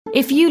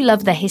If you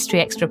love the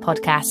History Extra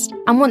podcast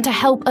and want to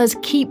help us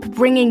keep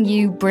bringing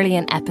you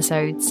brilliant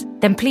episodes,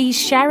 then please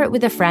share it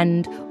with a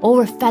friend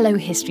or a fellow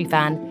history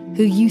fan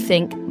who you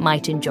think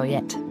might enjoy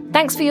it.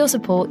 Thanks for your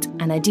support,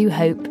 and I do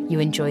hope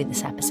you enjoy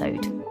this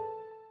episode.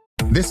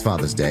 This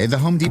Father's Day, the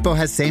Home Depot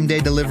has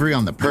same-day delivery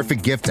on the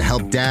perfect gift to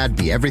help Dad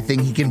be everything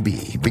he can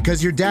be.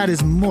 Because your dad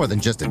is more than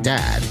just a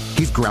dad.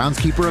 He's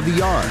groundskeeper of the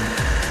yard,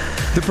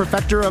 the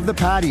perfecter of the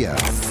patio,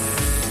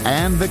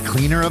 and the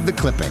cleaner of the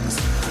clippings.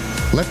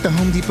 Let the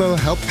Home Depot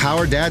help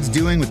power Dad's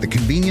doing with the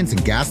convenience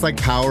and gas-like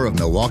power of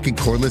Milwaukee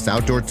cordless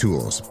outdoor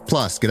tools.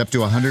 Plus, get up to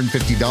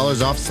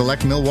 $150 off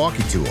select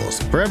Milwaukee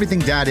tools. For everything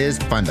Dad is,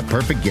 find the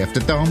perfect gift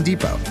at the Home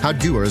Depot. How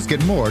doers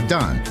get more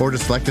done. Order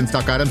select and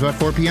stock items by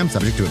 4 p.m.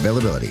 subject to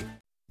availability.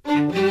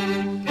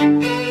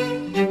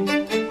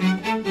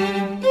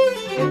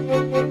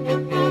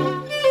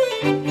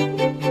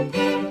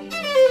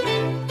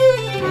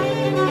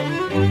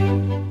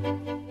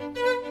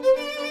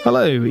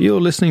 Hello,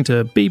 you're listening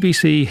to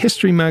BBC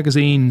History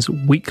Magazine's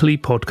weekly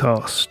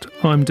podcast.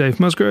 I'm Dave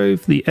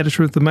Musgrove, the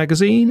editor of the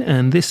magazine,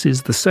 and this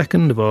is the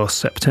second of our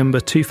September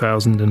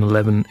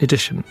 2011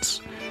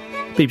 editions.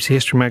 BBC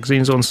History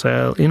Magazine is on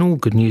sale in all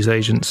good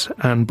newsagents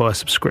and by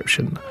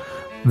subscription.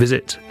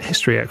 Visit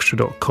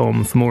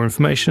historyextra.com for more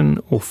information,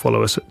 or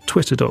follow us at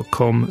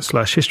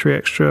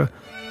twitter.com/historyextra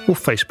or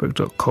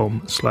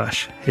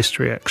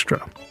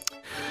facebook.com/historyextra.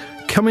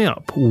 Coming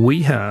up,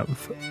 we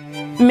have...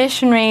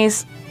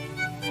 Missionaries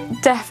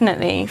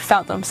definitely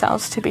felt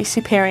themselves to be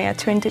superior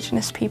to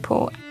indigenous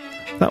people.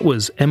 That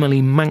was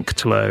Emily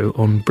Manktlow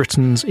on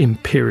Britain's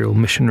imperial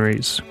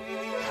missionaries.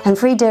 And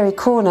Free Dairy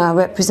Corner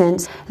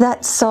represents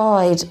that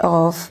side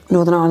of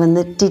Northern Ireland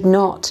that did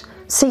not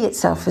see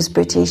itself as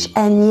British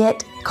and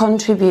yet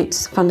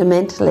contributes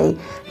fundamentally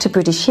to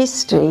British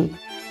history.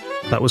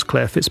 That was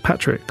Claire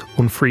Fitzpatrick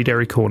on Free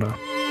Dairy Corner.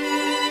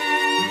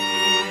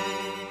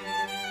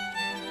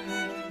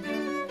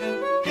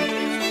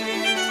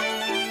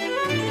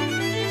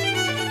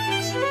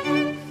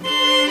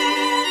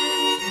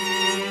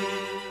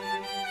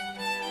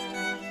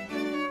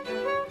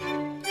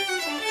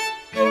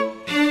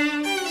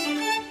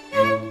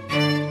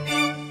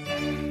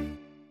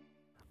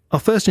 Our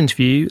first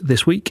interview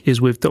this week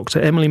is with Dr.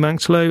 Emily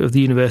Manktlow of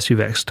the University of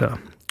Exeter.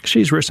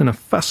 She's written a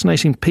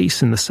fascinating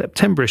piece in the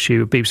September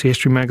issue of BBC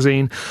History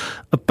Magazine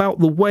about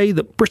the way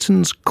that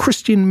Britain's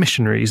Christian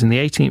missionaries in the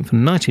 18th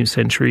and 19th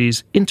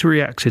centuries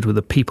interacted with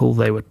the people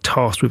they were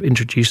tasked with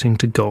introducing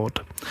to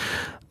God.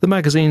 The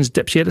magazine's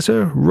deputy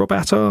editor, Rob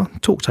Attar,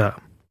 talked to her.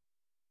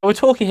 We're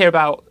talking here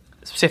about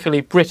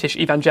specifically British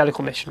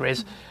evangelical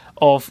missionaries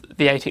of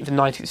the 18th and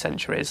 19th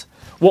centuries.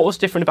 What was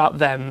different about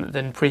them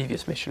than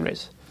previous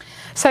missionaries?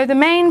 So the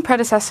main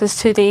predecessors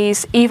to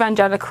these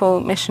evangelical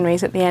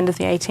missionaries at the end of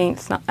the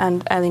 18th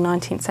and early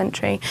 19th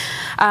century,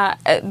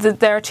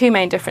 there are two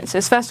main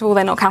differences. First of all,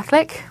 they're not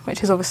Catholic,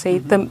 which is obviously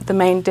the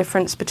main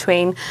difference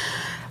between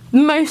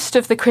most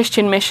of the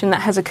Christian mission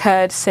that has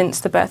occurred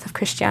since the birth of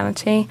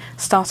Christianity,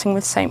 starting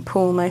with St.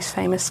 Paul most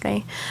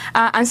famously.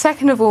 And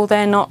second of all,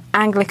 they're not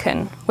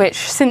Anglican,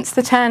 which since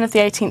the turn of the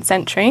 18th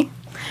century,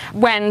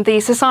 when the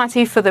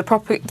Society for the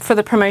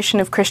Promotion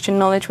of Christian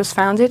Knowledge was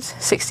founded,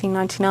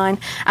 1699,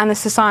 and the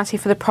Society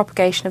for the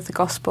Propagation of the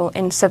Gospel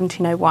in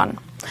 1701.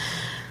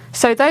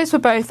 So those were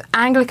both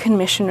Anglican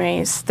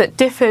missionaries that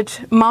differed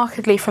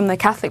markedly from their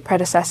Catholic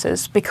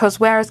predecessors, because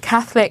whereas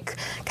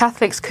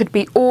Catholics could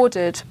be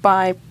ordered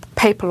by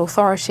papal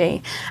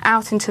authority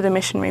out into the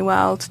missionary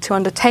world to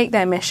undertake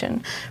their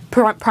mission,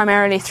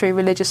 primarily through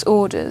religious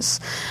orders,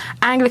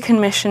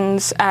 Anglican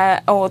missions,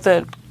 or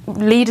the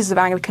leaders of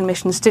Anglican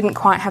missions, didn't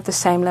quite have the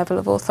same level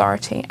of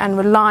authority and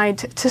relied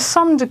to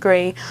some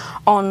degree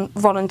on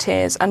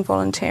volunteers and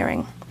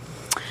volunteering.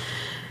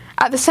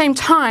 At the same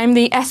time,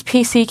 the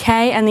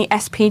SPCK and the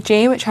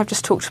SPG, which I've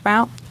just talked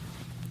about,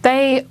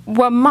 they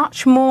were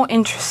much more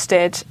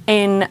interested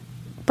in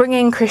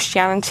bringing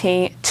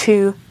Christianity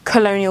to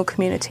colonial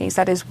communities,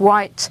 that is,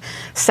 white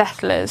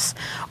settlers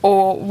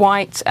or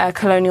white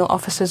colonial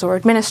officers or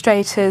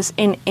administrators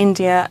in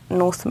India,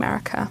 North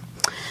America.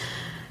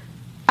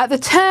 At the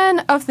turn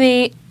of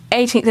the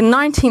 18th and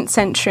 19th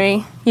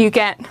century,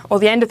 or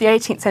the end of the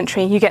 18th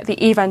century, you get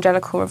the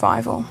evangelical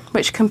revival,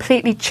 which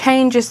completely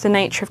changes the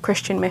nature of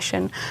Christian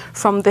mission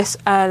from this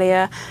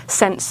earlier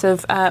sense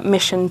of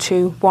mission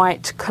to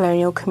white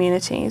colonial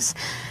communities.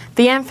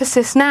 The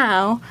emphasis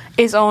now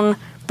is on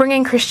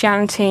bringing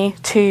Christianity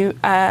to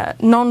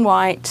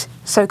non-white,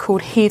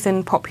 so-called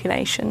heathen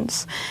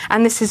populations.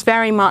 And this is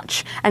very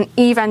much an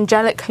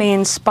evangelically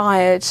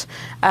inspired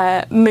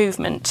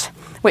movement,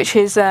 which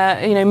is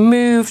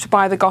moved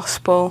by the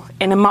gospel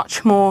in a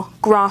much more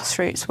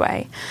grassroots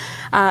way.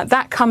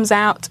 That comes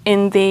out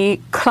in the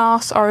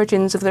class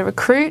origins of the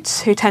recruits,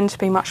 who tend to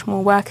be much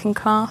more working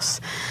class,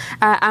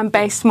 and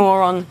based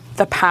more on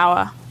the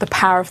power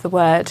of the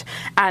word,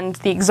 and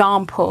the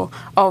example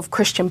of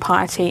Christian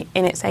piety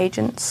in its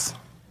agents.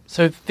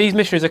 So these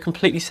missionaries are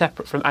completely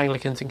separate from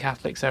Anglicans and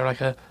Catholics. They're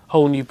like a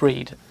whole new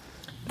breed.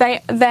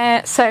 They're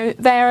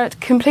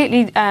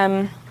completely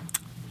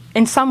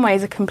in some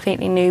ways a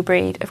completely new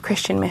breed of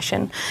Christian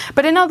mission.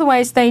 But in other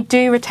ways, they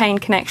do retain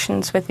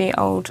connections with the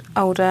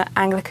older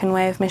Anglican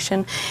way of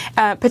mission,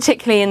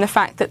 particularly in the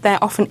fact that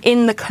they're often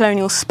in the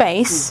colonial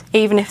space,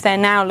 even if they're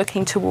now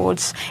looking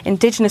towards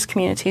indigenous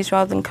communities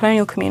rather than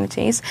colonial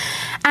communities.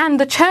 And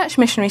the Church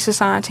Missionary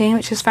Society,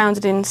 which was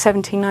founded in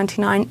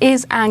 1799,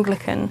 is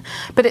Anglican,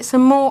 but it's a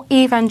more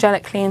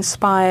evangelically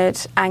inspired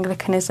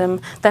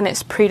Anglicanism than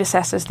its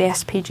predecessors, the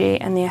SPG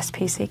and the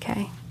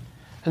SPCK.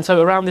 And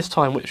so around this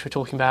time, which we're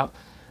talking about,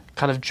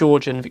 kind of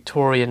Georgian,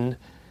 Victorian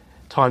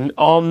time,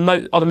 are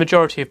the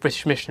majority of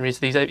British missionaries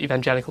these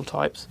evangelical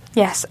types?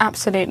 Yes,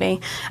 absolutely.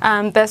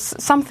 There's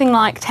something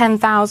like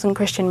 10,000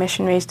 Christian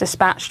missionaries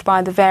dispatched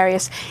by the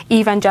various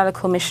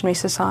evangelical missionary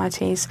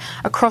societies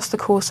across the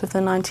course of the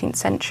 19th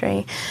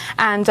century.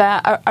 And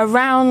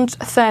around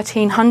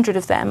 1,300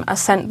 of them are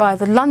sent by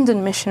the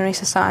London Missionary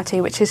Society,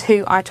 which is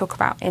who I talk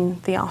about in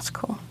the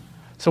article.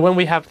 So when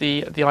we have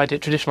the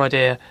traditional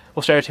idea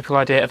or stereotypical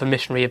idea of a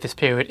missionary of this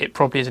period, it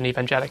probably is an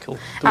evangelical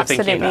that we're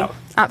thinking about.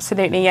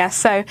 Absolutely, yes.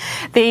 So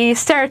the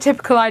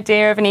stereotypical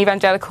idea of an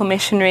evangelical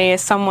missionary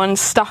is someone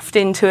stuffed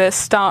into a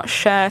starched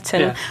shirt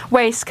and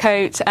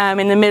waistcoat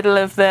in the middle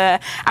of the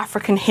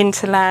African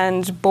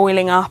hinterland,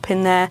 boiling up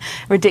in their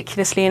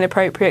ridiculously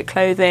inappropriate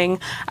clothing.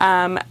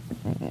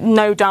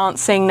 No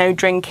dancing, no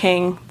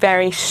drinking,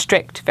 very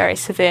strict, very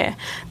severe.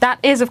 That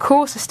is, of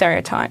course, a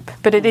stereotype,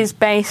 but it is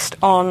based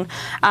on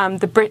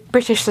the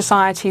British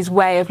society's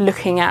way of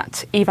looking at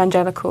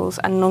evangelicals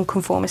and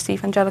nonconformist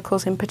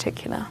evangelicals in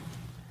particular.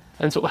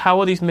 And so how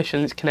are these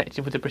missions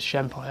connected with the British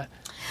Empire?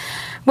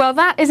 Well,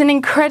 that is an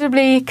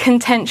incredibly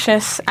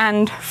contentious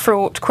and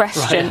fraught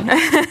question,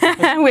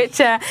 right. Which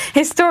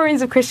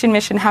historians of Christian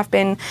mission have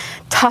been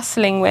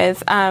tussling with,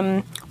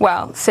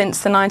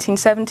 since the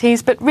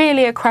 1970s, but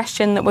really a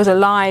question that was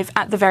alive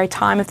at the very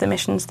time of the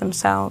missions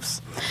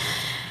themselves.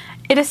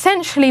 It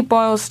essentially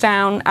boils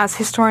down, as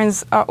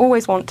historians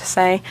always want to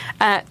say,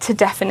 to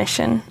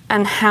definition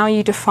and how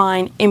you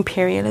define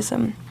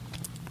imperialism.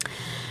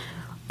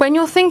 When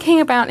you're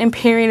thinking about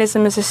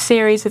imperialism as a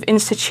series of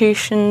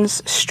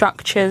institutions,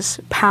 structures,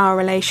 power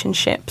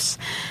relationships,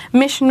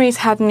 missionaries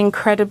had an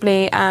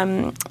incredibly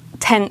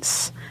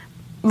tense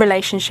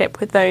relationship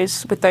with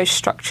those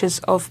structures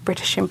of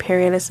British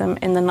imperialism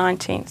in the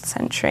 19th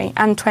century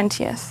and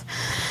 20th.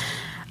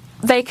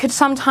 They could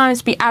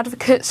sometimes be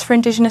advocates for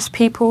indigenous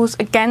peoples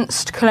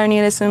against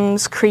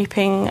colonialism's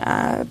creeping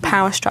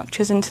power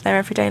structures into their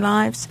everyday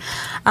lives.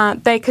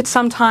 They could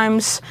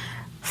sometimes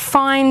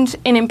find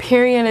in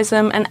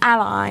imperialism an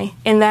ally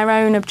in their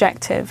own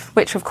objective,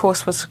 which of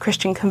course was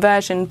Christian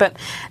conversion, but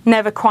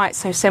never quite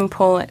so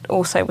simple. It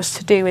also was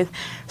to do with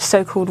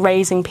so-called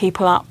raising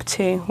people up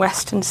to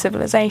Western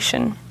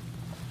civilization.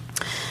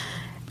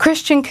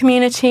 Christian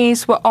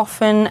communities were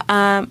often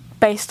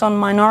based on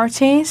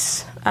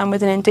minorities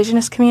within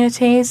indigenous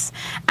communities,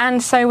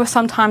 and so were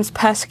sometimes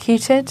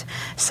persecuted.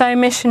 So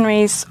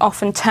missionaries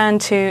often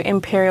turned to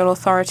imperial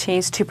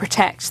authorities to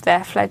protect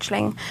their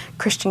fledgling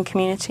Christian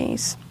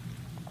communities.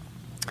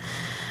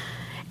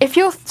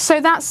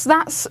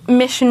 That's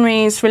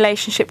missionaries'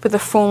 relationship with the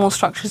formal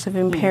structures of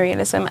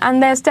imperialism,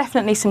 and there's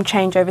definitely some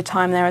change over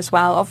time there as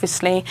well.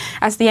 Obviously,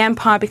 as the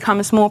empire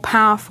becomes more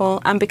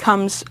powerful and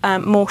becomes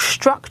more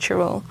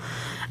structural,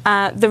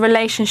 the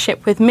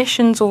relationship with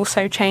missions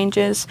also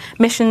changes.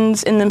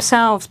 Missions in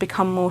themselves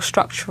become more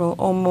structural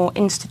or more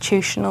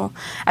institutional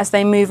as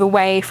they move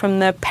away from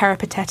the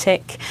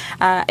peripatetic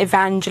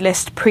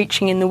evangelist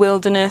preaching in the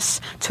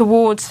wilderness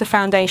towards the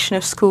foundation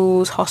of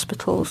schools,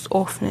 hospitals,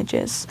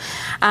 orphanages.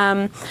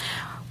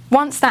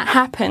 Once that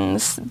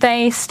happens,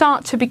 they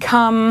start to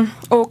become,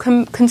 or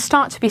can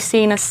start to be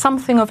seen as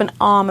something of an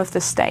arm of the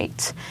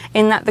state,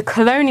 in that the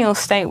colonial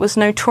state was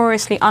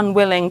notoriously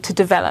unwilling to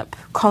develop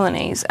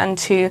colonies and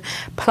to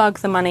plug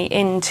the money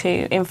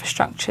into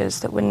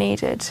infrastructures that were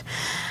needed.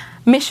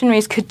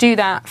 Missionaries could do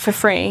that for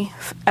free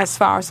as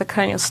far as the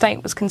colonial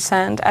state was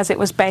concerned, as it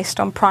was based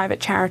on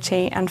private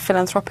charity and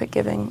philanthropic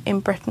giving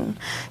in Britain.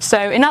 So,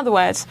 in other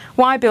words,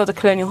 why build a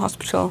colonial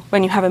hospital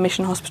when you have a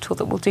mission hospital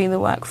that will do the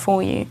work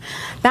for you?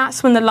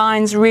 That's when the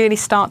lines really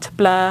start to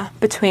blur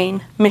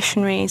between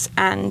missionaries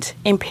and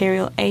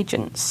imperial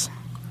agents.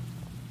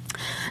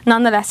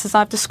 Nonetheless, as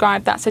I've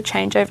described, that's a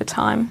change over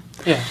time.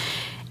 Yeah.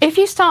 If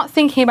you start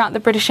thinking about the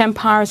British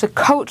Empire as a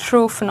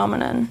cultural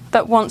phenomenon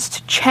that wants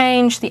to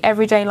change the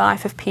everyday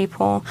life of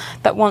people,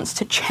 that wants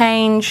to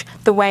change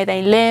the way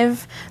they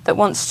live, that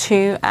wants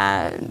to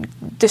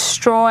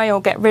destroy or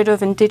get rid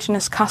of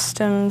indigenous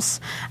customs,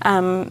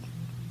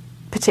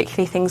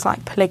 particularly things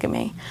like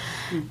polygamy,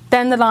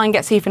 then the line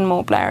gets even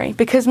more blurry,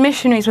 because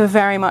missionaries were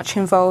very much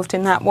involved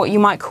in that, what you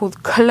might call the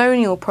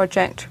colonial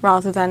project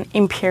rather than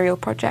imperial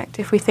project,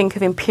 if we think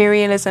of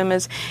imperialism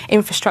as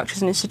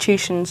infrastructures and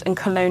institutions and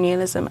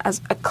colonialism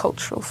as a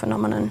cultural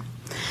phenomenon.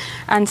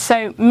 And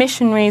so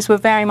missionaries were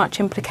very much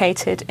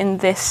implicated in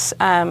this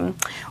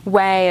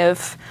way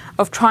of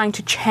trying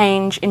to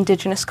change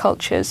indigenous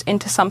cultures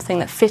into something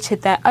that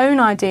fitted their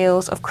own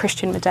ideals of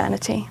Christian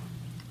modernity.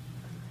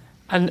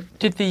 And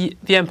did the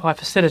empire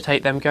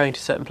facilitate them going to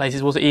certain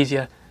places? Was it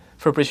easier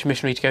for a British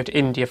missionary to go to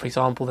India, for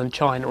example, than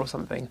China or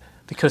something,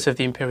 because of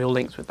the imperial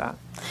links with that?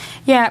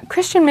 Yeah,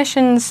 Christian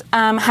missions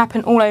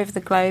happen all over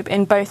the globe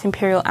in both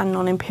imperial and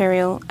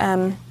non-imperial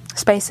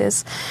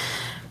spaces.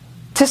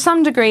 To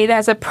some degree,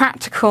 there's a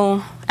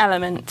practical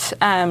element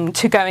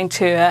to going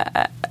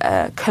to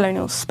a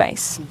colonial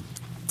space.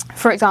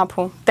 For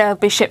example, there'll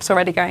be ships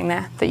already going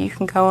there that you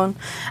can go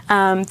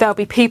on. There'll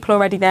be people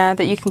already there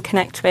that you can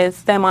connect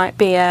with. There might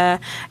be a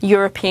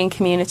European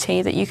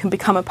community that you can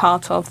become a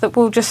part of that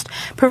will just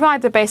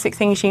provide the basic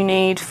things you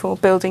need for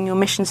building your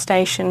mission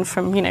station,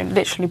 from,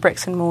 literally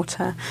bricks and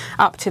mortar,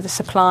 up to the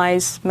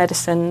supplies,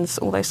 medicines,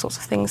 all those sorts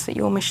of things that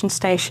your mission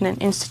station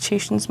and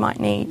institutions might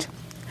need.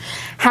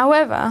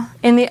 However,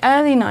 in the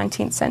early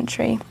 19th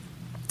century,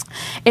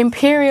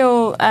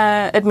 imperial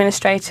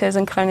administrators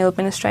and colonial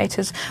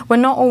administrators were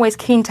not always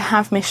keen to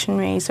have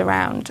missionaries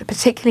around,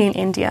 particularly in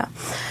India.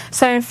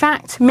 So in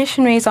fact,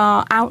 missionaries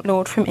are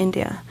outlawed from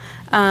India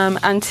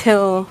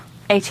until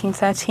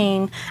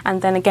 1813,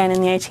 and then again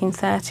in the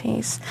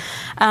 1830s,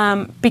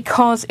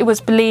 because it was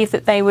believed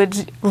that they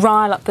would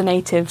rile up the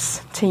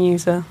natives, to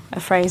use a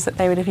phrase that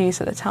they would have used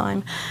at the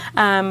time.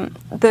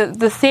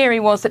 The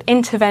theory was that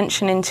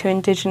intervention into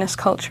indigenous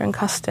culture and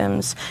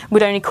customs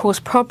would only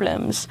cause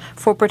problems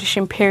for British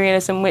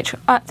imperialism, which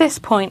at this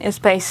point is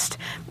based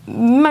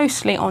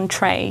mostly on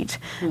trade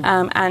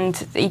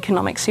and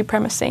economic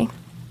supremacy.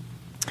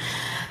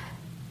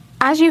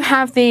 As you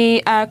have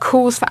the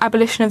calls for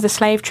abolition of the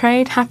slave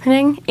trade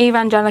happening,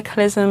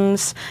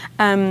 evangelicalism's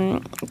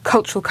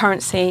cultural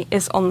currency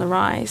is on the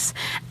rise,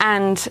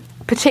 and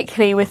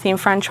particularly with the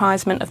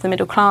enfranchisement of the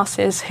middle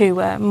classes, who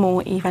were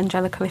more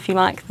evangelical, if you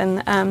like, than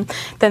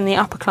the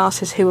upper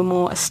classes, who were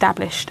more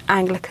established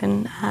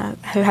Anglican,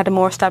 who had a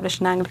more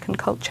established Anglican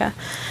culture.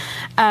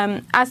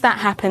 As that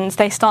happens,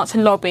 they start to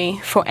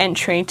lobby for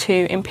entry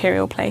to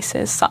imperial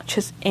places, such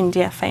as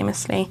India,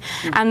 famously.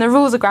 And the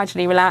rules are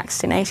gradually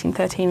relaxed in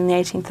 1813 and the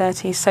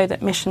 1830s so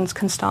that missions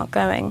can start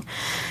going.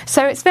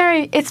 So it's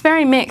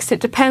very mixed. It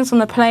depends on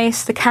the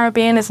place. The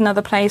Caribbean is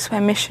another place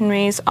where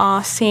missionaries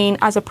are seen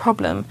as a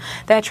problem.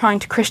 They're trying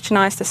to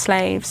Christianise the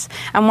slaves.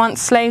 And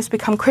once slaves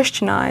become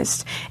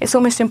Christianised, it's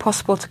almost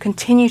impossible to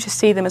continue to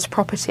see them as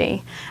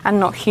property and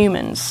not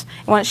humans.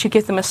 Once you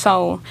give them a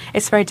soul,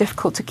 it's very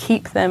difficult to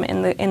keep them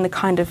in the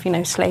kind of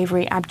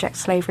slavery, abject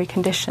slavery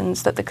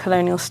conditions that the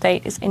colonial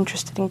state is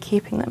interested in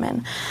keeping them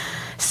in.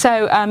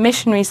 So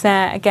missionaries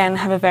there, again,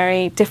 have a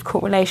very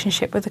difficult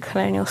relationship with the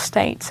colonial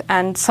state,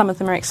 and some of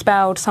them are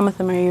expelled, some of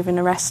them are even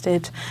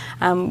arrested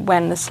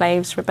when the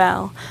slaves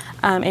rebel.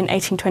 In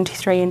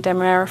 1823 in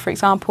Demerara, for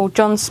example,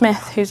 John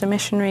Smith, who's a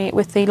missionary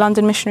with the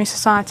London Missionary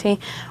Society,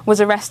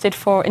 was arrested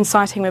for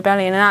inciting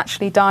rebellion and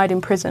actually died in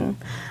prison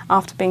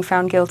after being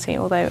found guilty,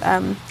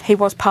 although he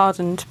was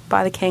pardoned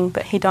by the king,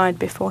 but he died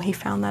before he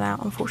found that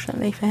out,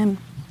 unfortunately for him.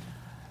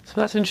 So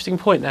that's an interesting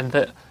point then,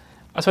 that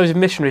I suppose with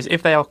missionaries,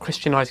 if they are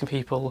Christianising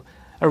people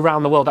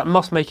around the world, that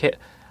must make it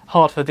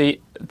hard for the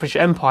British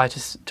Empire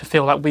to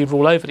feel like we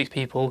rule over these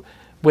people,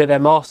 we're their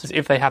masters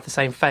if they have the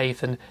same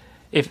faith, and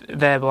if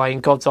thereby in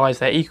God's eyes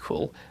they're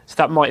equal. So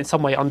that might in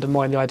some way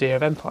undermine the idea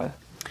of empire.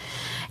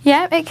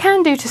 Yeah, it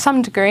can do to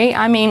some degree.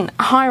 I mean,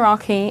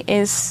 hierarchy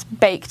is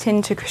baked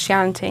into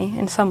Christianity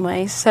in some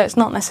ways, so it's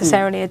not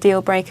necessarily a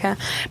deal breaker.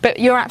 But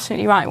you're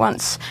absolutely right.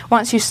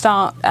 Once you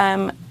start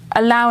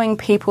allowing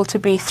people to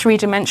be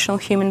three-dimensional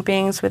human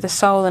beings with a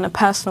soul and a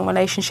personal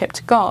relationship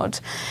to God,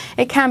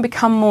 it can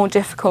become more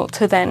difficult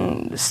to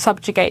then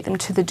subjugate them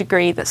to the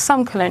degree that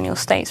some colonial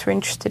states were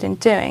interested in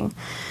doing.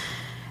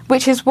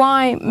 Which is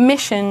why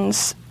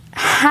missions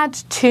had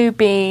to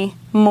be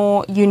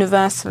more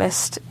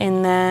universalist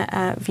in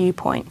their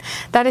viewpoint.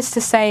 That is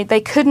to say, they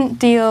couldn't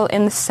deal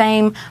in the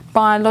same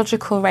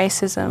biological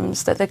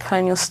racisms that the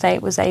colonial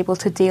state was able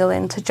to deal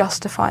in to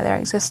justify their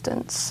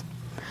existence.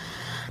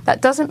 That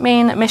doesn't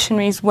mean that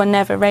missionaries were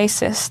never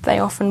racist, they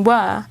often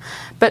were,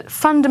 but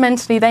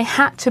fundamentally they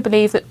had to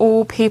believe that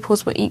all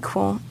peoples were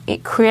equal,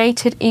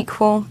 created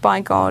equal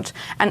by God,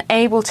 and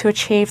able to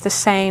achieve the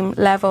same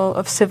level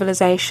of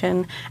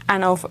civilization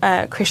and of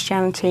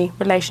Christianity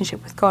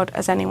relationship with God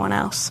as anyone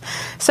else.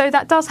 So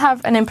that does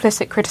have an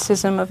implicit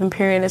criticism of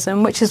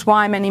imperialism, which is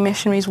why many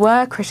missionaries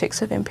were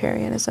critics of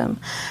imperialism.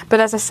 But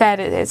as I said,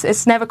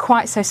 it's never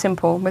quite so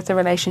simple with the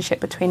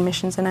relationship between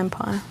missions and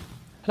empire.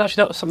 And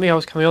actually, that was something I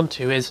was coming on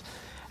to, is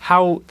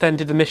how then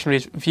did the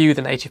missionaries view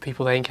the native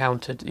people they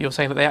encountered? You're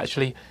saying that they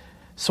actually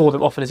saw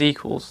them often as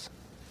equals.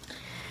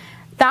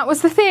 That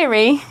was the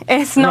theory.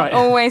 It's not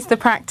always the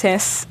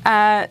practice.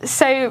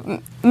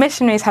 So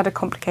missionaries had a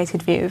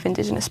complicated view of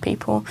indigenous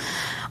people.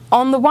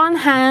 On the one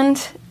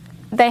hand,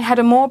 they had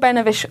a more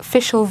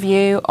beneficial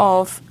view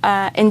of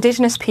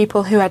indigenous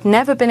people who had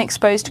never been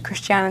exposed to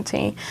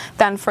Christianity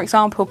than, for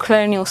example,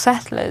 colonial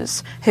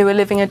settlers who were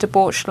living a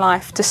debauched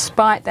life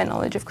despite their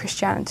knowledge of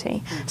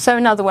Christianity. So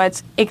in other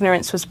words,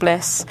 ignorance was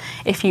bliss.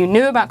 If you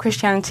knew about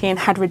Christianity and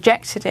had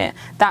rejected it,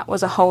 that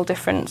was a whole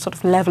different sort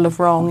of level of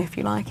wrong, if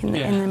you like, in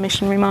the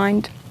missionary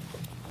mind.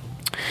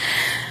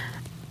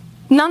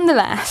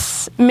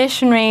 Nonetheless,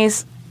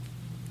 missionaries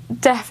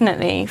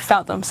definitely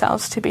felt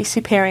themselves to be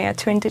superior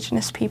to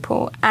indigenous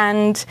people,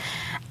 and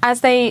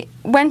as they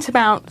went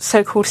about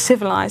so-called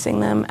civilizing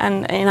them,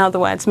 and in other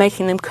words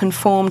making them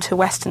conform to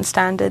Western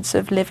standards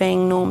of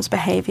living, norms,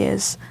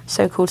 behaviours,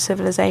 so-called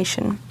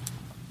civilization,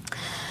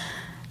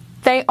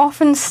 they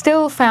often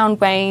still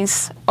found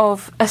ways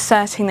of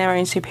asserting their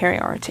own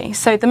superiority.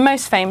 So the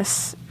most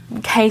famous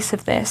case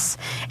of this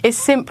is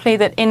simply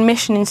that in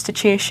mission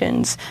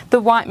institutions, the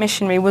white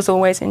missionary was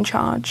always in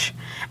charge,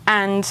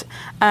 and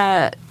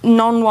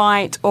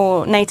non-white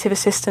or native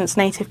assistants,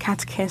 native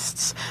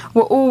catechists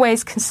were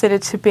always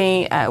considered to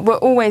be, were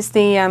always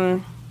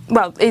the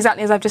well,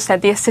 exactly as I've just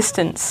said, the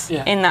assistants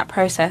in that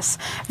process.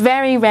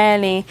 Very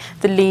rarely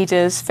the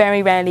leaders,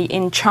 very rarely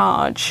in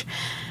charge.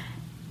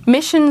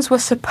 Missions were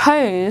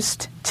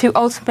supposed to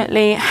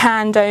ultimately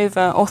hand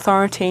over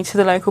authority to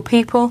the local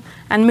people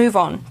and move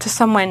on to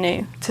somewhere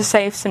new, to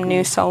save some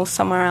new souls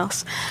somewhere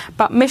else.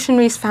 But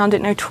missionaries found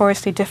it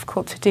notoriously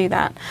difficult to do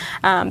that.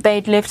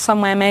 They'd lived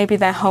somewhere maybe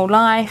their whole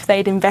life,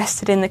 they'd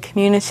invested in the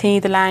community,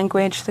 the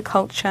language, the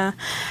culture.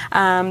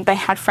 They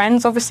had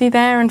friends obviously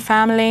there and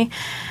family.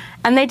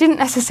 And they didn't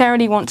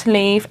necessarily want to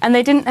leave, and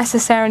they didn't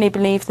necessarily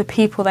believe the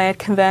people they had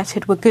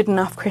converted were good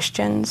enough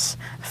Christians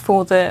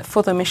for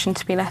the mission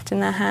to be left in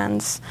their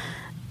hands.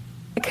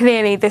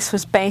 Clearly, this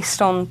was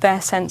based on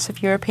their sense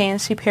of European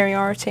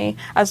superiority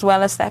as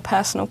well as their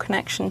personal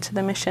connection to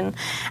the mission.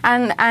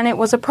 And it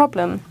was a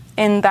problem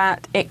in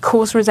that it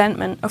caused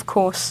resentment, of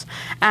course,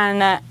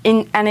 and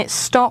it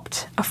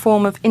stopped a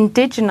form of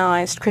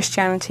indigenized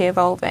Christianity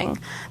evolving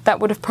that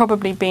would have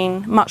probably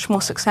been much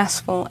more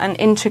successful and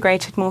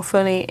integrated more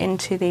fully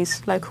into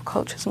these local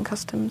cultures and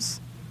customs.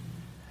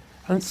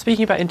 And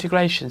speaking about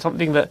integration,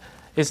 something that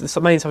is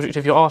the main subject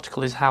of your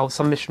article is how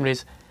some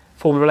missionaries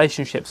form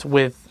relationships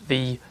with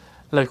the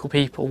local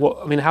people.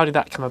 How did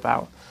that come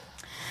about?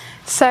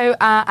 So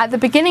at the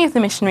beginning of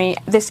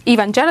this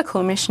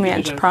evangelical missionary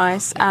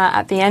enterprise,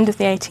 at the end of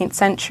the 18th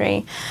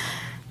century,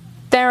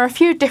 there are a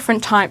few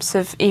different types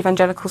of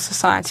evangelical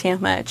society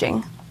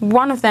emerging.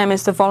 One of them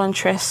is the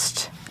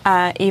voluntarist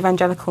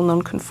evangelical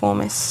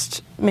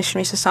nonconformist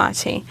missionary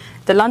society.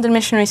 The London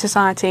Missionary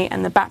Society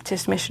and the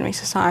Baptist Missionary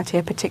Society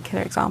are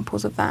particular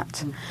examples of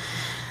that.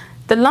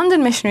 The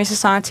London Missionary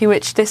Society,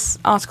 which this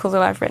article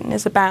that I've written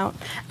is about,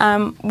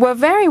 were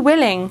very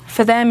willing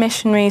for their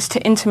missionaries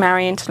to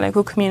intermarry into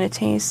local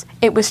communities.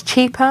 It was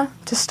cheaper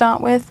to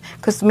start with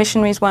because the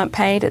missionaries weren't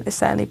paid at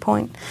this early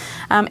point.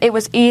 It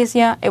was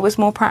easier, it was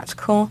more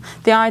practical.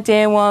 The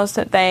idea was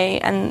that they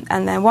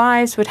and their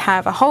wives would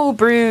have a whole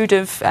brood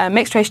of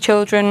mixed-race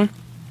children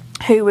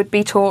who would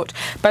be taught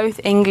both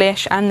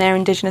English and their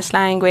indigenous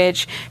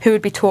language, who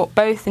would be taught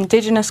both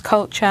indigenous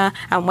culture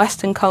and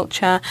Western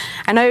culture,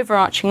 and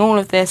overarching all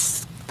of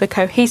this, the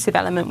cohesive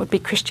element would be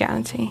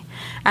Christianity.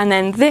 And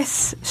then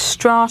this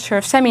strata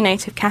of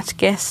semi-native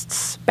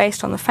catechists,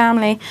 based on the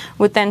family,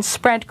 would then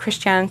spread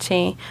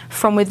Christianity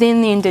from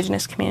within the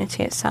indigenous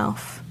community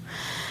itself.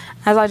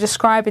 As I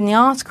describe in the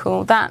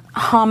article, that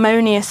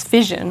harmonious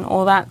vision,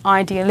 or that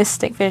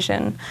idealistic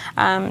vision,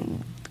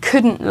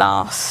 couldn't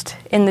last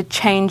in the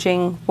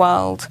changing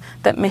world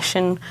that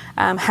mission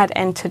had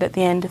entered at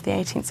the end of the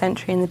 18th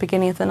century and the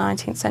beginning of the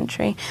 19th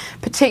century,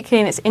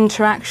 particularly in its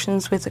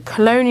interactions with the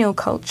colonial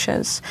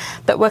cultures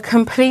that were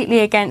completely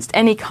against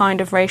any kind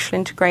of racial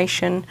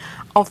integration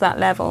of that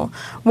level.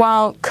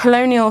 While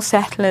colonial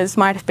settlers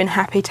might have been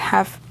happy to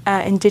have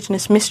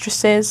indigenous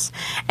mistresses,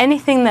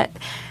 anything that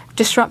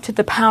disrupted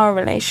the power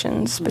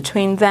relations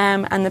between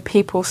them and the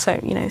people, so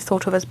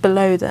thought of as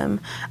below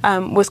them,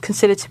 was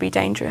considered to be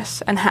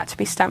dangerous and had to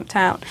be stamped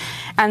out.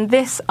 And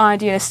this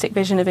idealistic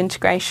vision of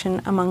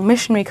integration among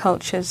missionary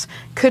cultures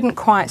couldn't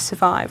quite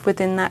survive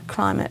within that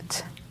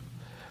climate.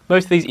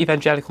 Most of these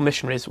evangelical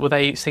missionaries, were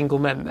they single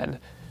men then?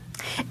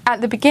 At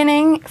the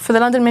beginning, for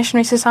the London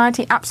Missionary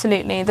Society,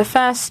 absolutely. The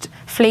first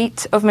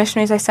fleet of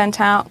missionaries they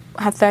sent out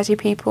had 30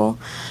 people.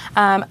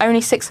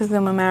 Only 6 of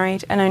them were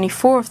married and only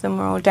 4 of them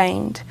were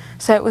ordained.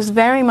 So it was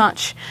very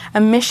much a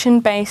mission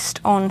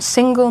based on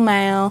single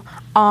male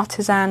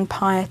artisan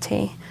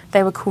piety.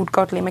 They were called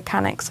godly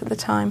mechanics at the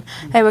time.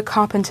 They were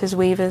carpenters,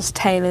 weavers,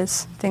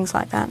 tailors, things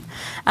like that.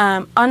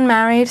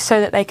 Unmarried,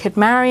 so that they could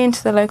marry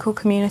into the local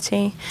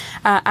community,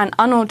 and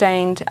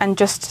unordained and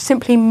just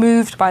simply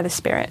moved by the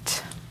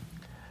Spirit.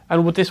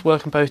 And would this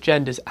work on both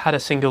genders? Had a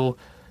single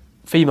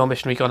female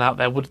missionary gone out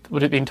there, would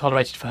it have been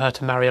tolerated for her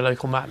to marry a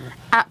local man?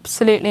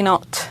 Absolutely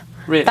not.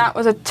 Really? That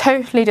was a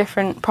totally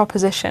different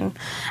proposition.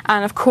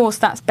 And of course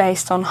that's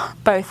based on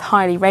both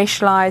highly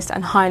racialised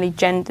and highly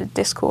gendered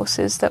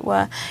discourses that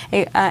were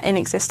in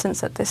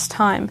existence at this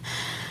time.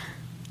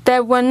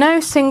 There were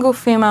no single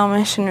female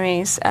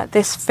missionaries at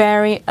this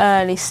very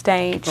early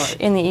stage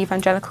in the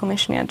evangelical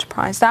missionary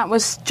enterprise. That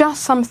was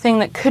just something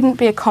that couldn't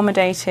be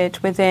accommodated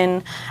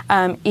within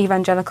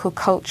evangelical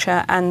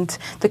culture and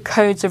the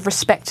codes of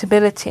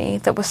respectability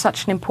that was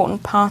such an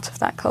important part of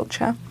that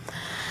culture.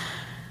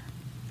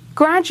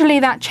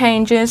 Gradually that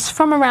changes.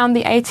 From around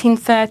the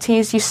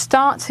 1830s, you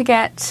start to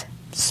get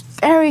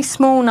very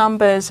small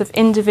numbers of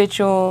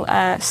individual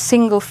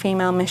single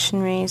female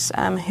missionaries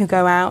who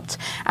go out,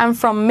 and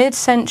from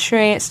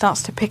mid-century it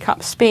starts to pick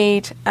up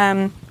speed,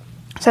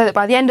 so that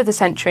by the end of the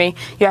century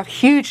you have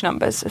huge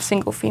numbers of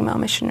single female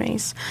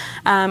missionaries,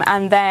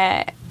 and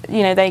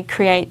they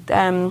create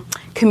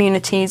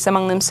communities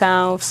among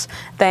themselves.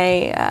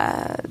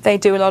 They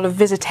do a lot of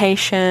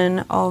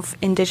visitation of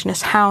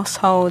indigenous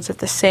households, of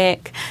the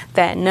sick.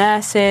 They're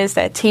nurses,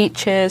 they're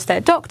teachers, they're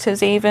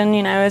doctors even,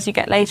 as you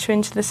get later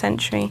into the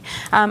century,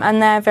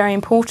 and they're very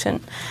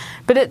important.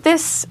 But at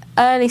this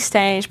early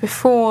stage,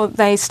 before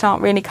they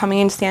start really coming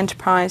into the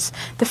enterprise,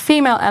 the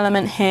female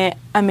element here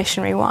are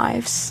missionary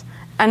wives.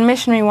 And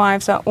missionary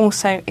wives are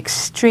also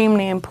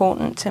extremely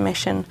important to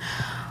mission.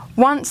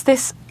 Once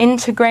this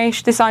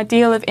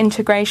ideal of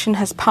integration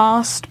has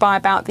passed by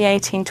about the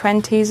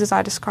 1820s, as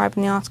I described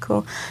in the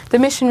article, the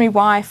missionary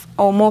wife,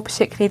 or more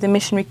particularly the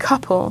missionary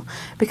couple,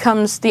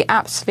 becomes the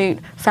absolute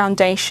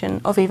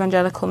foundation of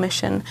evangelical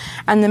mission,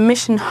 and the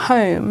mission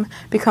home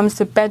becomes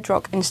the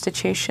bedrock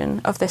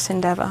institution of this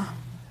endeavour.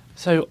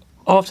 So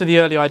after the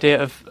early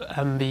idea of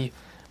the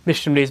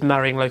missionaries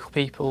marrying local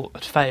people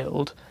had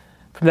failed,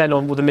 from then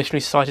on, the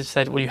missionary society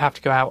said, well, you have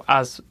to go out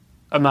as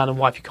a man and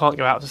wife. You can't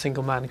go out as a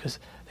single man because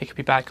there could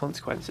be bad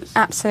consequences.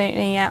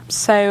 Absolutely, yeah.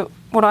 So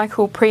what I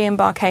call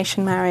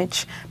pre-embarkation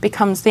marriage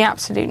becomes the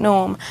absolute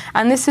norm.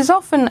 And this is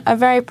often a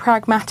very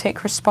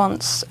pragmatic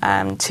response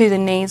to the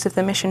needs of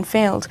the mission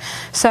field.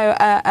 So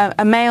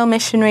a male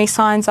missionary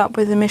signs up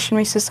with the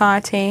missionary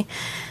society.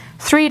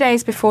 3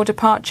 days before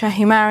departure,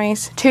 he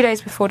marries. 2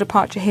 days before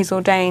departure, he's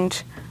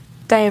ordained.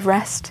 Day of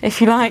rest, if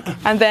you like,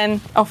 and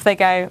then off they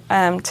go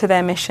to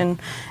their mission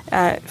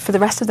for the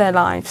rest of their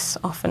lives.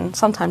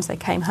 Sometimes they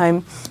came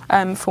home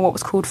for what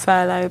was called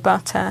furlough,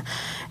 but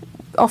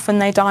often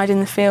they died in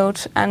the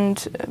field,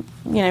 and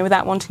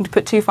without wanting to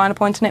put too fine a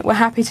point on it, were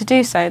happy to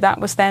do so.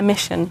 That was their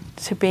mission,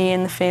 to be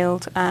in the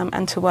field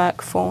and to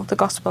work for the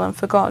gospel and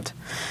for God.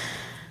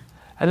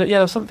 And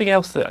there was something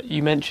else that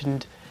you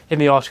mentioned in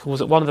the article, was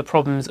that one of the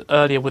problems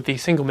earlier with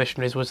these single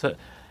missionaries was that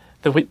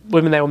the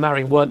women they were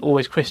marrying weren't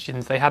always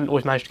Christians. They hadn't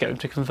always managed to get them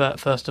to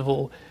convert, first of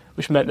all,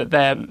 which meant that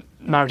their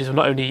marriages were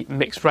not only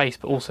mixed race,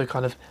 but also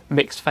kind of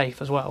mixed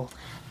faith as well.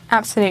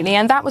 Absolutely,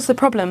 and that was the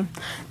problem.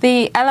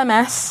 The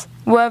LMS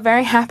were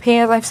very happy,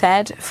 as I've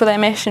said, for their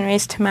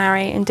missionaries to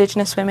marry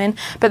Indigenous women,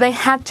 but they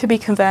had to be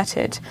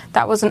converted.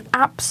 That was an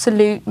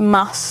absolute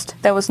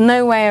must. There was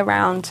no way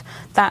around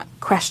that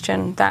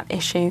question, that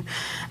issue,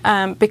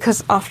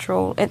 because, after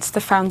all, it's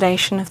the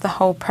foundation of the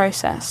whole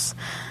process.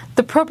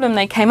 The problem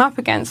they came up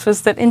against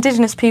was that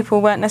Indigenous people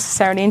weren't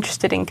necessarily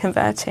interested in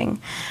converting.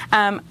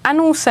 And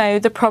also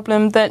the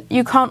problem that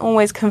you can't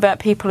always convert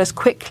people as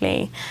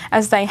quickly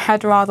as they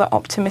had rather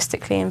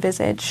optimistically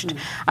envisaged.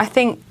 I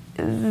think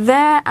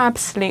their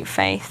absolute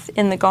faith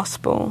in the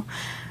gospel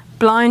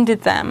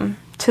blinded them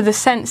to the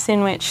sense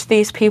in which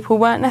these people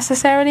weren't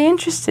necessarily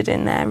interested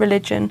in their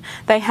religion.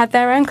 They had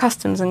their own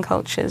customs and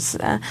cultures.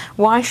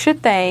 Why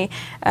should they,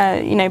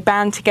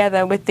 band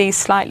together with these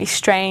slightly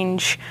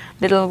strange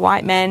little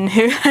white men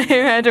who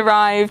had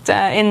arrived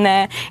in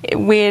their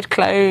weird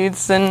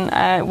clothes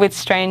and with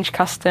strange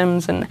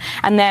customs and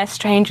their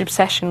strange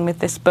obsession with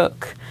this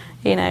book,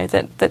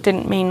 that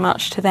didn't mean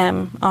much to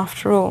them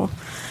after all.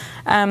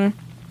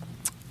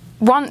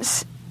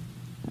 Once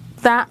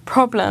that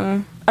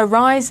problem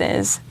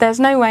arises, there's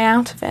no way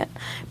out of it,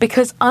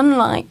 because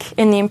unlike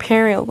in the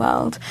imperial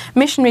world,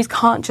 missionaries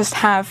can't just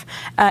have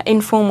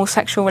informal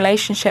sexual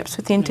relationships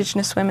with the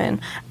Indigenous women.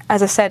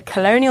 As I said,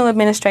 colonial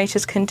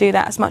administrators can do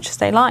that as much as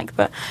they like,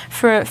 but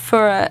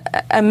for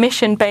a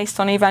mission based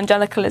on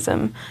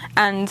evangelicalism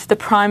and the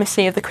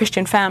primacy of the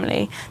Christian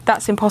family,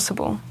 that's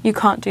impossible. You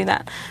can't do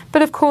that.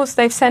 But of course,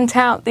 they've sent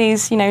out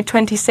these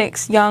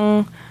 26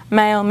 young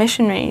male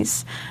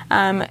missionaries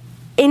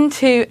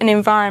into an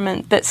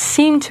environment that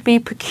seemed to be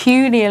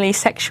peculiarly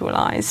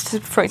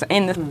sexualized, for example,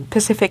 in the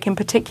Pacific in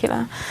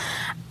particular.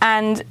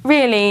 And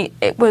really,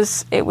 it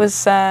was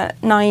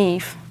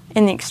naive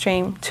in the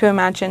extreme to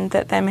imagine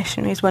that their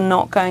missionaries were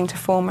not going to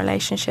form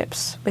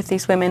relationships with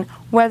these women,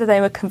 whether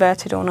they were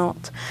converted or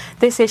not.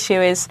 This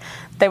issue is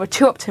they were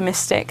too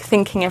optimistic,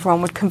 thinking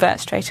everyone would convert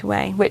straight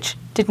away, which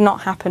did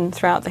not happen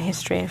throughout the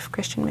history of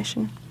Christian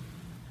mission.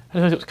 I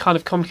suppose it was kind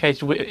of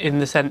complicated in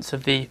the sense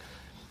of the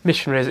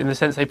missionaries, in the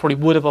sense they probably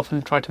would have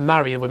often tried to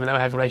marry the women they were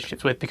having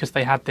relationships with, because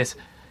they had this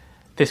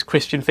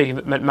Christian feeling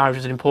that meant marriage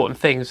was an important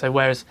thing. So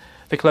whereas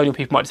the colonial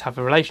people might just have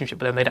a relationship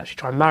with them, they'd actually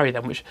try and marry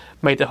them, which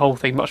made the whole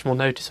thing much more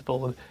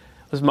noticeable and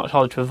was much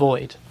harder to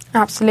avoid.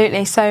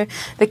 Absolutely. So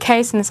the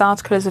case in this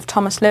article is of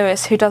Thomas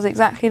Lewis, who does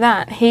exactly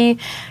that. He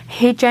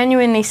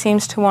genuinely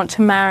seems to want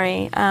to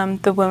marry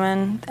the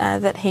woman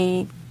that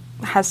he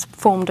has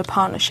formed a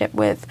partnership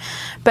with,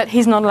 but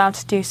he's not allowed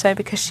to do so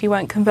because she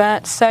won't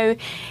convert. So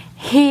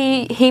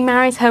he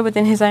marries her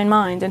within his own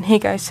mind, and he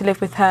goes to live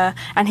with her,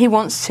 and he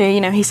wants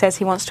to, he says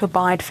he wants to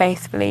abide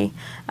faithfully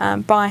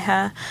by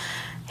her.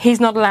 He's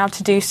not allowed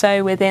to do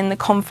so within the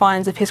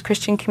confines of his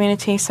Christian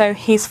community, so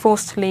he's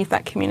forced to leave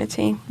that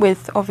community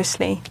with,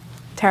 obviously,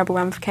 terrible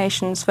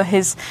ramifications for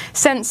his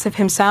sense of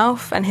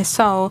himself and his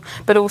soul,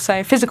 but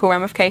also physical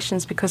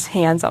ramifications because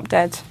he ends up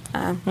dead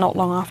not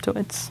long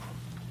afterwards.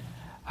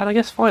 And I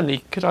guess finally,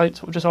 could I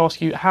sort of just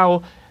ask you,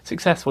 how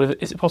successful,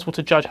 is it possible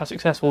to judge how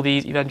successful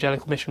these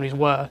evangelical missionaries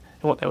were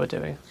in what they were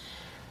doing?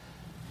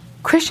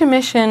 Christian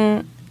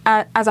mission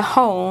as a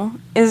whole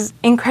is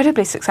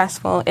incredibly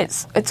successful.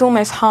 It's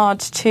almost hard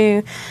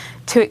to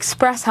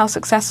express how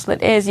successful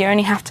it is. You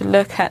only have to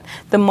look at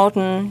the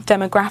modern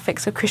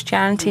demographics of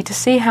Christianity to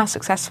see how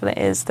successful it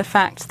is. The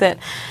fact that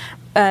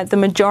the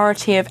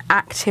majority of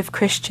active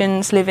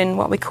Christians live in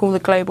what we call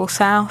the global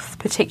south,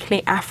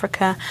 particularly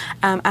Africa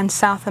and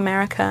South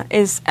America,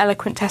 is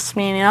eloquent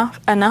testimony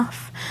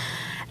enough.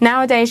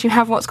 Nowadays you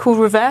have what's called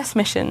reverse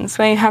missions,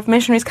 where you have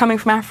missionaries coming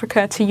from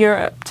Africa to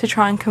Europe to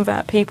try and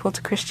convert people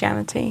to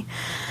Christianity.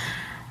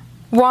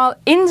 While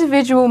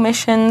individual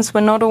missions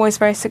were not always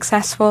very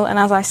successful, and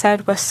as I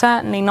said, were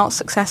certainly not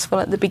successful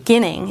at the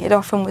beginning, it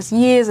often was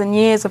years and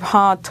years of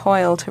hard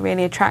toil to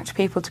really attract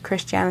people to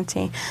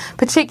Christianity,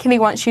 particularly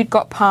once you'd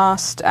got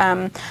past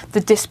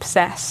the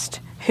dispossessed,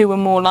 who were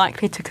more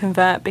likely to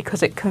convert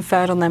because it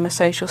conferred on them a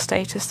social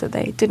status that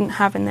they didn't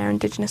have in their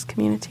indigenous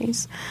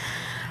communities.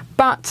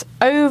 But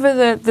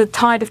over the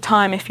tide of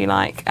time, if you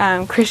like,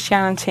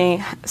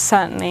 Christianity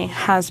certainly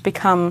has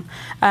become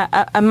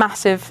a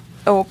massive,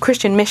 or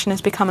Christian mission has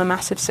become a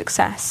massive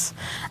success.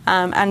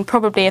 And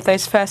probably if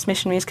those first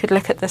missionaries could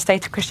look at the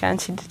state of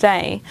Christianity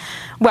today,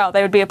 well,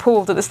 they would be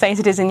appalled at the state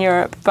it is in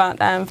Europe, but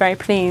very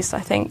pleased, I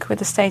think, with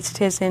the state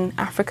it is in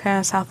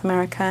Africa, South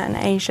America and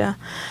Asia.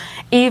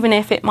 Even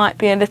if it might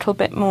be a little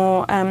bit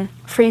more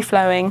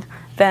free-flowing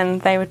than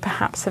they would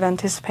perhaps have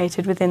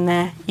anticipated within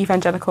their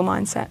evangelical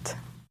mindset.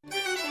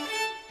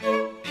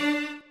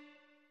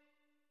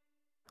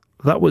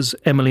 That was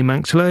Emily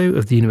Manktilo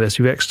of the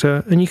University of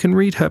Exeter, and you can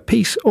read her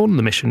piece on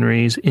the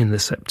missionaries in the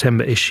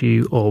September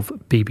issue of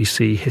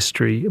BBC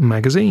History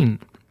magazine.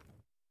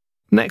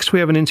 Next, we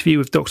have an interview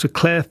with Dr.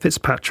 Claire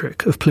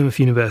Fitzpatrick of Plymouth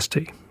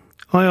University.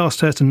 I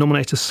asked her to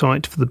nominate a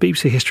site for the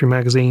BBC History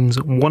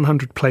magazine's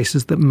 100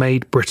 Places That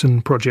Made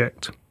Britain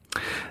project.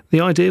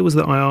 The idea was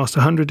that I asked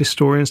 100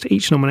 historians to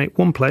each nominate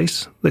one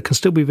place that can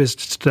still be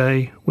visited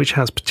today, which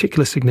has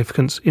particular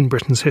significance in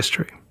Britain's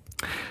history.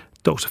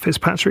 Dr.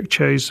 Fitzpatrick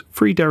chose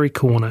Free Derry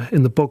Corner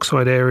in the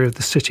Bogside area of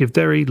the city of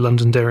Derry,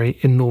 Londonderry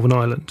in Northern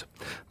Ireland.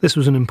 This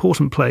was an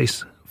important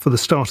place for the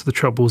start of the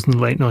Troubles in the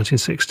late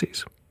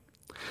 1960s.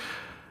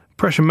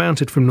 Pressure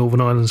mounted from Northern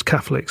Ireland's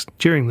Catholics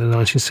during the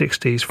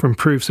 1960s for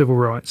improved civil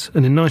rights,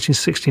 and in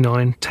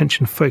 1969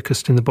 tension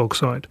focused in the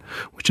Bogside,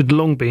 which had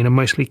long been a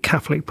mostly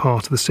Catholic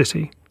part of the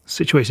city,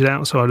 situated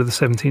outside of the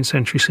 17th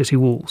century city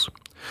walls.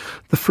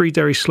 The Free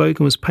Derry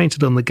slogan was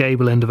painted on the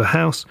gable end of a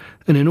house,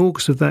 and in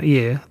August of that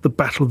year, the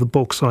Battle of the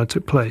Bogside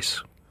took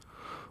place.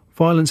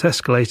 Violence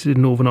escalated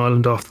in Northern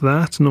Ireland after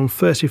that, and on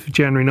 30th of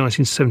January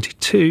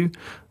 1972,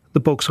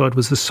 the Bogside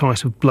was the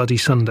site of Bloody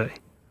Sunday.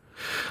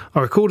 I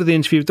recorded the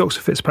interview with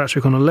Dr.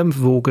 Fitzpatrick on 11th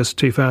of August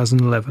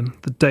 2011,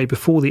 the day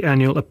before the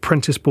annual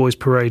Apprentice Boys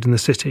Parade in the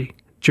city,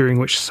 during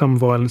which some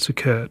violence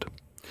occurred.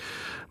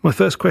 My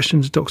first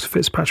question to Dr.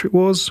 Fitzpatrick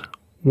was,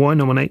 why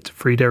nominate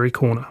Free Derry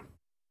Corner?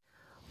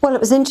 Well, it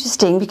was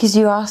interesting because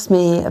you asked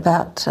me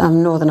about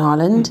Northern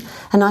Ireland,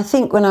 and I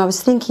think when I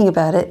was thinking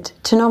about it,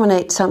 to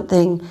nominate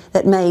something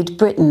that made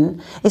Britain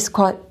is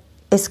quite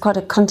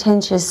a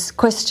contentious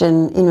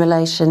question in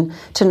relation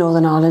to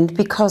Northern Ireland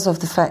because of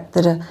the fact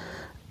that a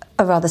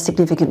rather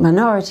significant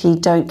minority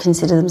don't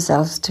consider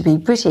themselves to be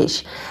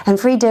British. And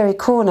Free Derry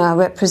Corner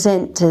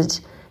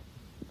represents,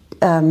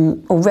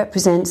 and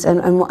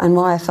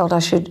why I felt I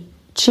should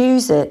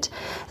choose it,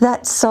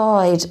 that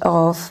side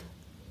of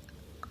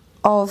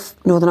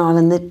Northern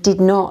Ireland that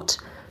did not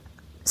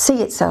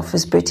see itself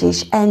as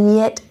British and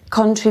yet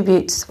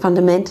contributes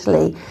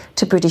fundamentally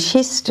to British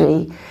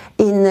history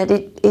in that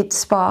it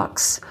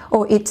sparks,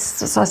 or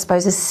it's, I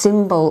suppose, a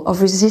symbol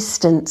of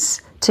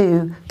resistance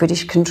to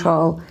British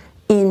control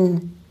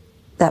in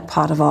that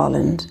part of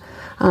Ireland.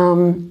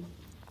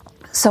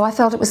 So I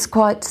felt it was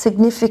quite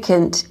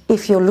significant,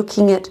 if you're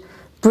looking at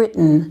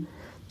Britain,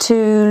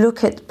 to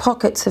look at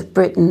pockets of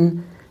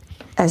Britain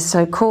as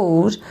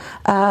so-called,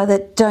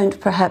 that don't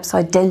perhaps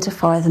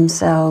identify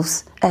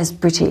themselves as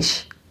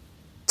British.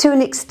 To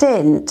an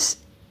extent,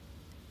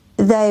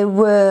 they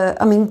were,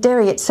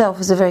 Derry itself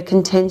was a very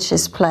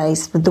contentious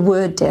place. The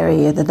word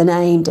Derry, or the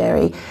name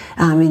Derry,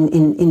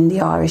 in the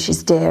Irish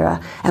is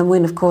Dara. And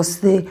when, of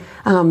course,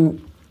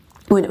 when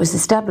it was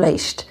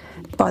established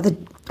by the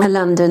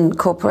London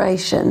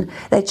Corporation,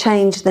 they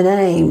changed the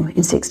name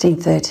in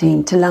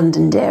 1613 to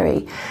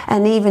Londonderry.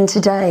 And even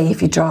today,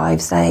 if you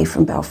drive, say,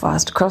 from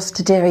Belfast across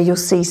to Derry, you'll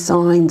see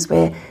signs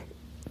where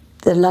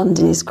the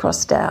London is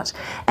crossed out.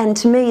 And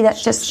to me,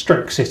 that's just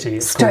Stroke City,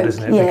 it's called,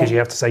 isn't it? Yeah. Because you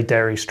have to say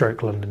Derry,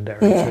 stroke Londonderry.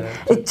 Yeah,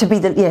 to be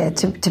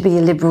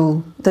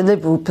the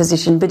liberal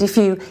position. But if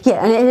you,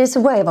 and it's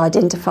a way of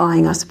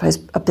identifying, I suppose,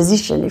 a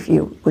position if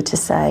you were to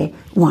say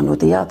one or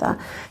the other.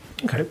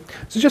 Okay,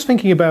 so just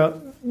thinking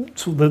about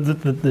sort of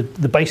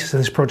the basis of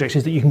this project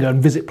is that you can go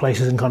and visit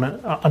places and kind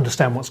of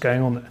understand what's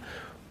going on there.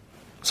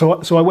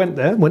 So I went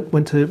there,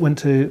 went to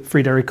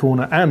Friederi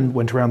Corner and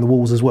went around the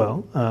walls as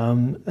well,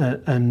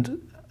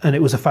 and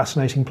it was a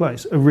fascinating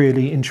place, a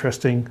really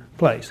interesting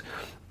place.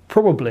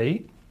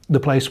 Probably the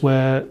place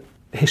where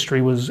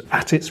history was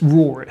at its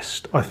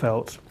rawest, I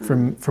felt,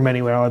 from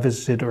anywhere I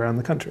visited around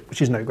the country,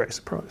 which is no great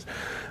surprise.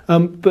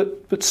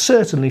 But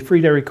certainly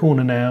Friederi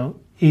Corner now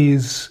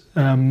is,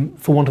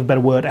 for want of a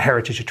better word, a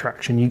heritage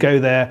attraction. You go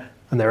there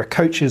and there are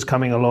coaches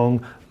coming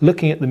along,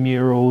 looking at the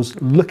murals,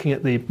 looking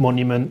at the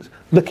monument,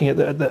 looking at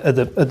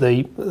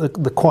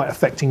the quite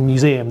affecting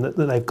museum that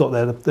they've got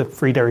there, the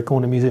Friederi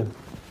Corner Museum.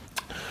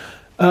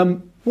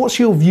 What's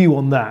your view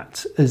on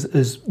that as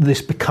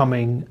this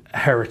becoming a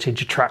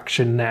heritage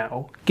attraction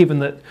now, given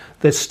that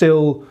there's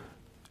still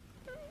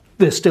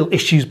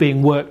issues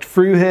being worked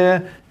through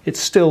here?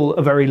 It's still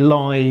a very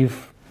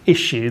live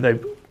issue, though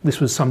this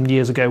was some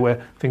years ago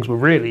where things were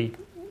really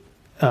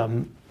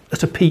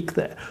at a peak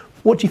there.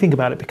 What do you think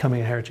about it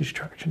becoming a heritage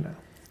attraction now?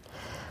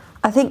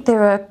 I think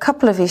there are a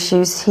couple of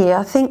issues here.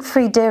 I think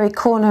Friederi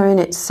Corner in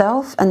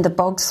itself and the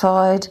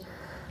Bogside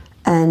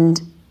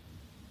and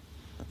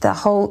the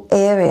whole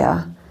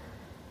area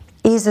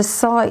is a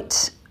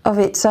site of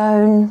its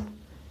own,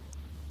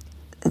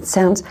 it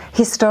sounds,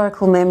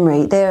 historical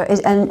memory. There is,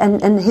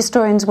 and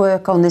historians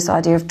work on this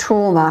idea of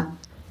trauma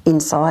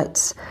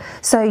insights.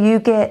 So you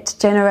get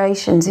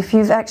generations, if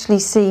you've actually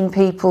seen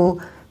people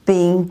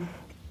being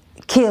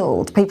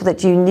killed, people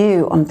that you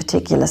knew on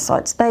particular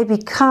sites, they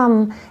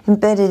become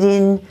embedded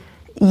in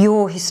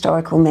your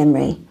historical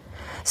memory.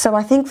 So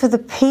I think for the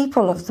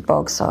people of the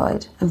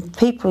Bogside and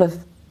people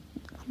of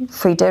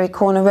Friederi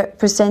Corner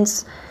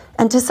represents,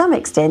 and to some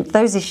extent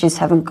those issues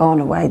haven't gone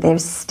away.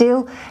 There's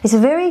still, it's a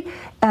very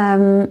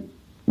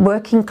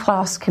working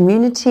class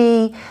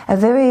community, a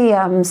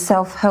very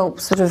self-help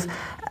sort of,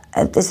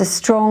 there's a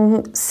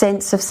strong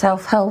sense of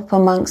self-help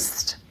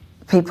amongst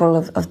people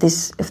of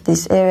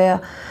this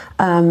area,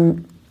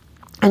 and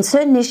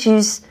certain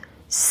issues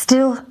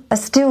are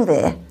still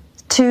there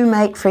to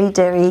make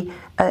Friederi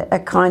a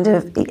kind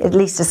of, at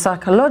least a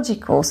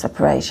psychological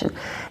separation.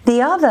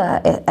 The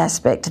other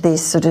aspect of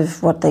this sort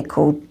of what they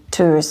call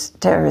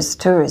terrorist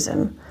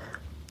tourism,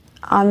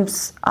 I'm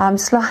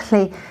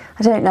slightly,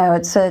 I don't know,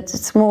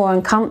 it's more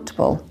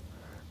uncomfortable.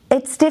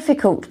 It's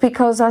difficult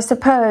because I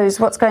suppose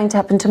what's going to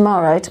happen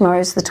tomorrow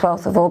is the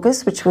 12th of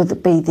August, which will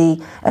be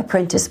the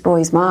Apprentice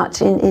Boys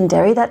March in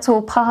Derry. That's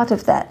all part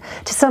of that.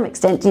 To some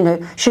extent, you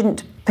know,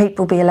 shouldn't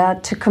people be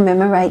allowed to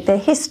commemorate their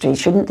history?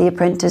 Shouldn't the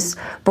Apprentice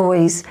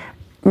Boys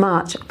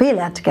March be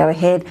allowed to go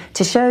ahead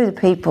to show the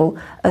people,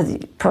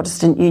 the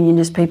Protestant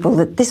Unionist people,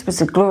 that this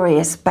was a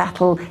glorious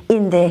battle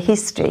in their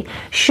history?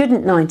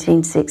 Shouldn't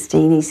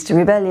 1916 Easter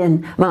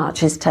Rebellion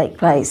marches take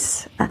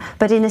place?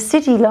 But in a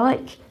city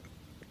like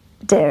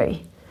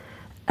Derry,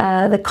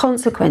 the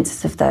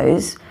consequences of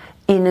those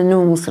in a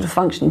normal sort of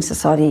functioning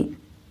society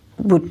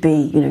would be,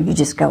 you know, you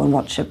just go and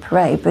watch a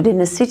parade. But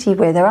in a city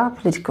where there are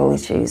political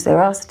issues,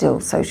 there are still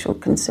social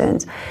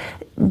concerns,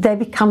 they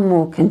become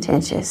more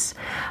contentious.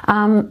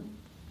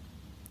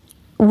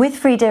 With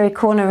Friederi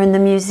Corner and the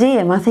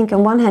museum, I think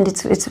on one hand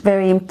it's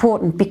very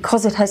important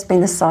because it has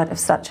been the site of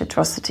such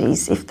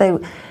atrocities,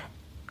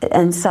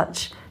 and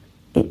such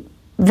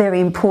very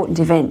important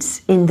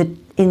events in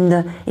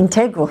the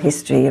integral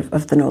history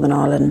of the Northern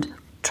Ireland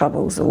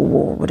Troubles or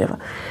war, whatever.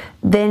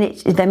 Then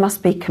they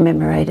must be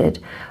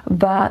commemorated.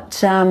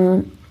 But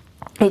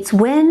it's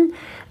when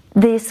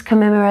this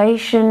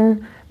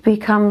commemoration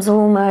becomes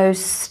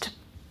almost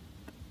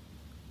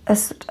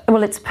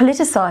it's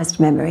politicised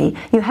memory.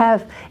 You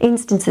have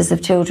instances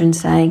of children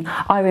saying,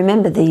 I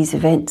remember these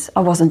events, I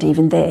wasn't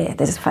even there.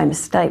 There's a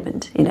famous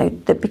statement, you know,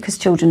 that because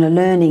children are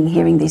learning,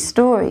 hearing these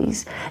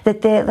stories,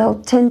 that they'll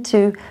tend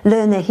to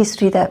learn their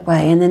history that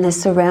way, and then they're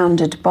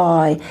surrounded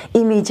by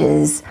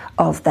images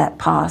of that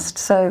past.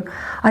 So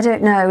I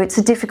don't know, it's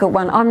a difficult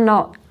one.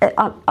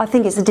 I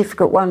think it's a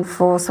difficult one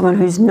for someone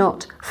who's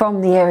not from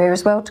the area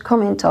as well to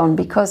comment on,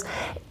 because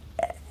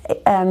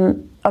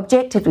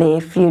objectively,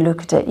 if you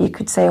look at it, you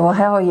could say, well,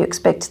 how are you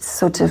expected to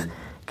sort of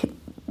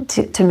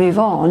to move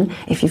on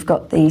if you've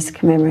got these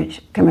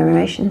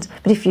commemorations?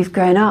 But if you've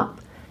grown up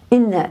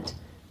in that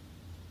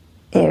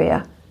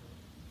area,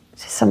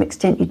 to some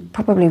extent, you'd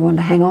probably want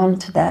to hang on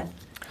to that.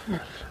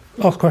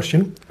 Last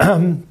question.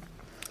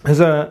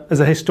 As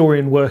a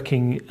historian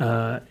working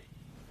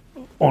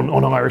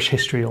on Irish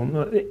history,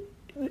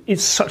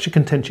 it's such a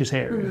contentious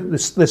area.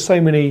 There's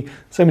so many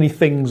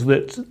things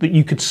that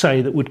you could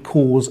say that would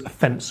cause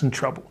offence and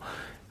trouble.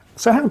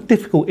 So how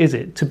difficult is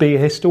it to be a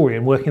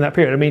historian working that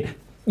period? I mean,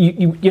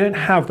 you don't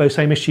have those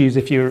same issues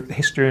if you're a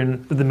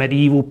historian of the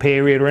medieval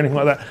period or anything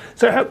like that.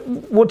 So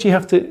what do you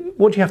have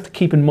to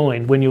keep in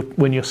mind when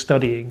you're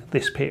studying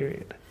this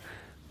period?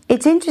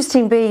 It's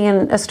interesting being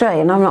an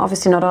Australian. I'm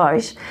obviously not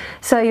Irish,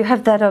 so you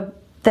have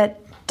that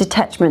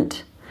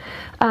detachment.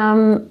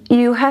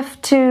 You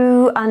have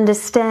to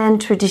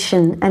understand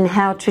tradition and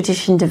how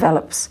tradition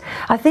develops.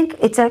 I think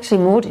it's actually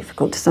more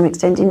difficult to some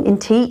extent in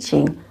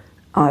teaching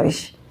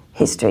Irish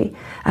history,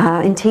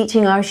 in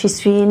teaching Irish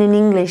history in an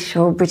English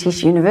or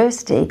British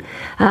university,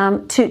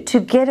 to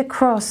get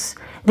across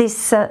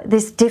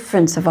this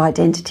difference of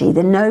identity,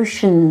 the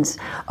notions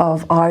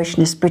of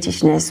Irishness,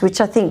 Britishness,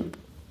 which I think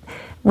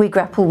we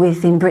grapple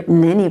with in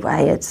Britain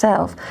anyway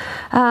itself.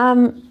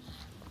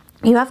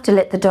 You have to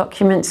let the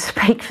documents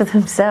speak for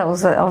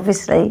themselves,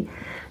 obviously.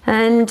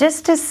 And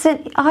just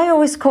I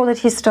always call it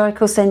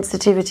historical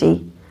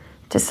sensitivity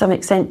to some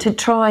extent, to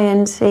try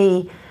and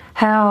see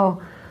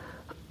how,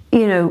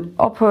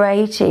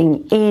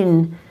 operating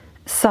in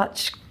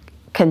such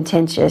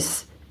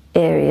contentious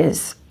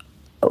areas,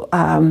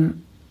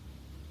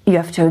 you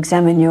have to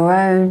examine your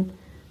own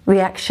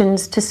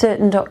reactions to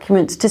certain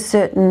documents, to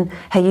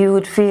how you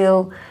would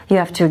feel. You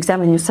have to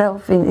examine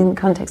yourself in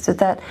context of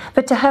that.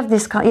 But to have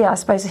this I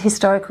suppose, a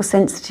historical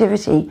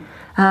sensitivity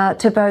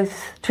to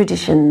both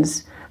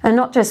traditions, and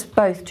not just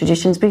both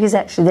traditions, because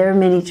actually there are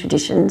many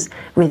traditions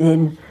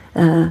within,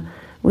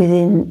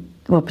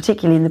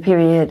 particularly in the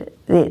period,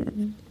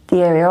 the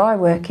area I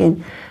work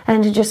in,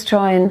 and to just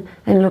try and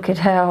look at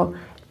how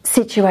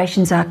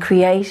situations are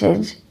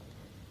created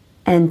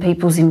and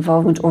people's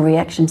involvement or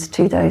reactions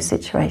to those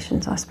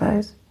situations, I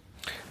suppose.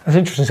 That's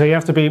interesting. So you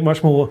have to be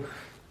much more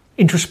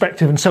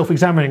introspective and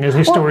self-examining as a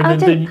historian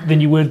than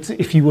you would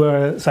if you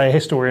were, say, a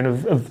historian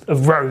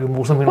of Rome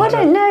or something like that.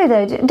 I don't know,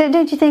 though.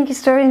 Don't you think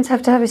historians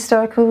have to have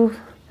historical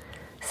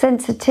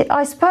sensitivity?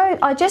 I suppose,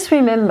 I just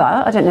remember,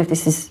 I don't know if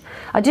this is...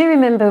 I do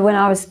remember when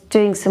I was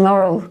doing some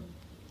oral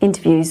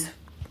interviews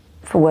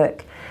for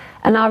work,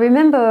 and I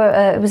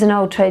remember it was an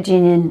old trade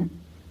union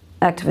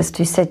activist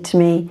who said to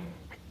me,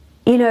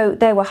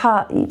 they were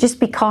hard, just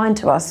be kind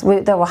to us.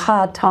 There were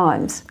hard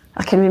times.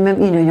 I can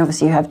remember,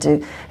 obviously you have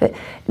to...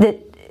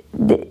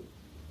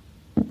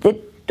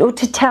 or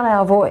to tell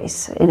our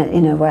voice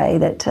in a way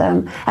that...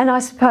 and I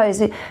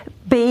suppose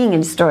being a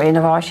historian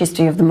of Irish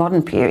history of the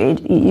modern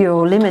period,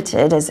 you're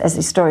limited as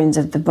historians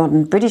of the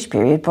modern British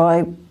period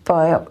by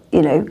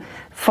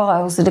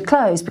files that are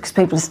closed because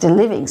people are still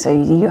living, so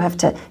you have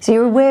to... So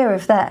you're aware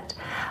of that.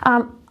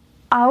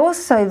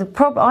 The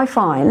problem I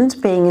find,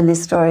 being an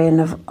historian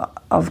of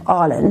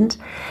Ireland,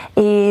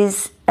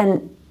 is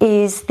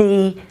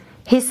the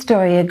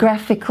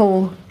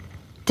historiographical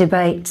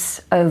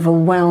debates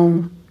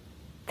overwhelm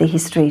the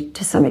history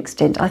to some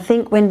extent. I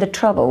think when the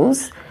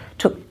Troubles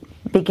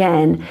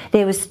began,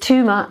 there was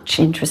too much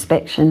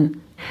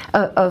introspection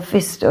of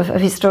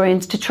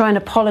historians to try and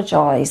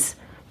apologise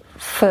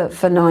for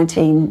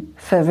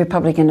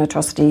Republican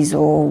atrocities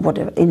or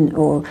whatever,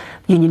 or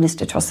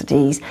Unionist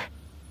atrocities,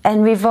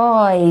 and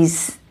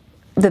revise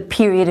the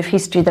period of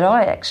history that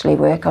I actually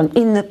work on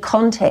in the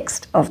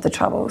context of the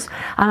Troubles.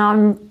 And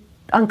I'm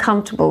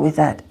uncomfortable with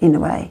that in a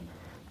way.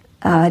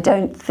 I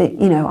don't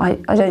think,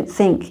 I don't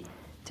think,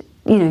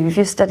 if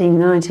you're studying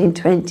the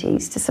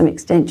 1920s, to some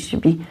extent you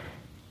should be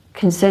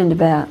concerned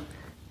about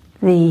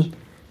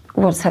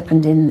what's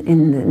happened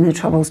in the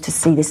Troubles, to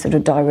see this sort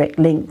of direct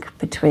link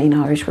between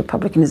Irish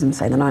republicanism,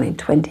 say the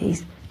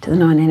 1920s, to the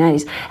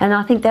 1980s. And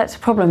I think that's a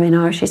problem in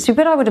Irish history,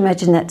 but I would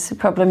imagine that's a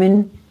problem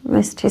in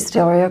most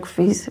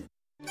historiographies.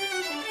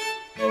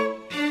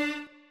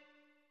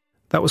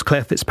 That was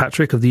Claire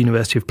Fitzpatrick of the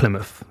University of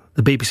Plymouth.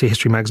 The BBC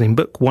History Magazine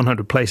book,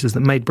 100 Places That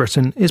Made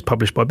Britain, is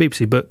published by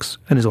BBC Books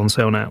and is on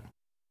sale now.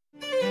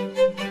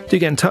 Do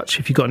get in touch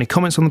if you've got any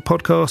comments on the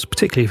podcast,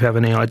 particularly if you have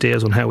any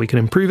ideas on how we can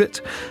improve it.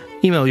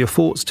 Email your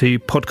thoughts to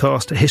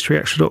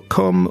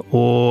podcast@historyextra.com,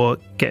 or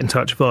get in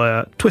touch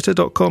via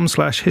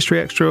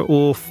twitter.com/historyextra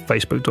or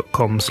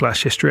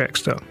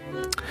facebook.com/historyextra.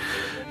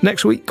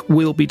 Next week,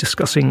 we'll be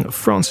discussing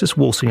Francis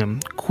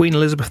Walsingham, Queen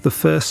Elizabeth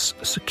I's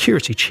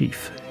security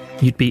chief.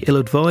 You'd be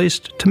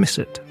ill-advised to miss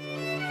it.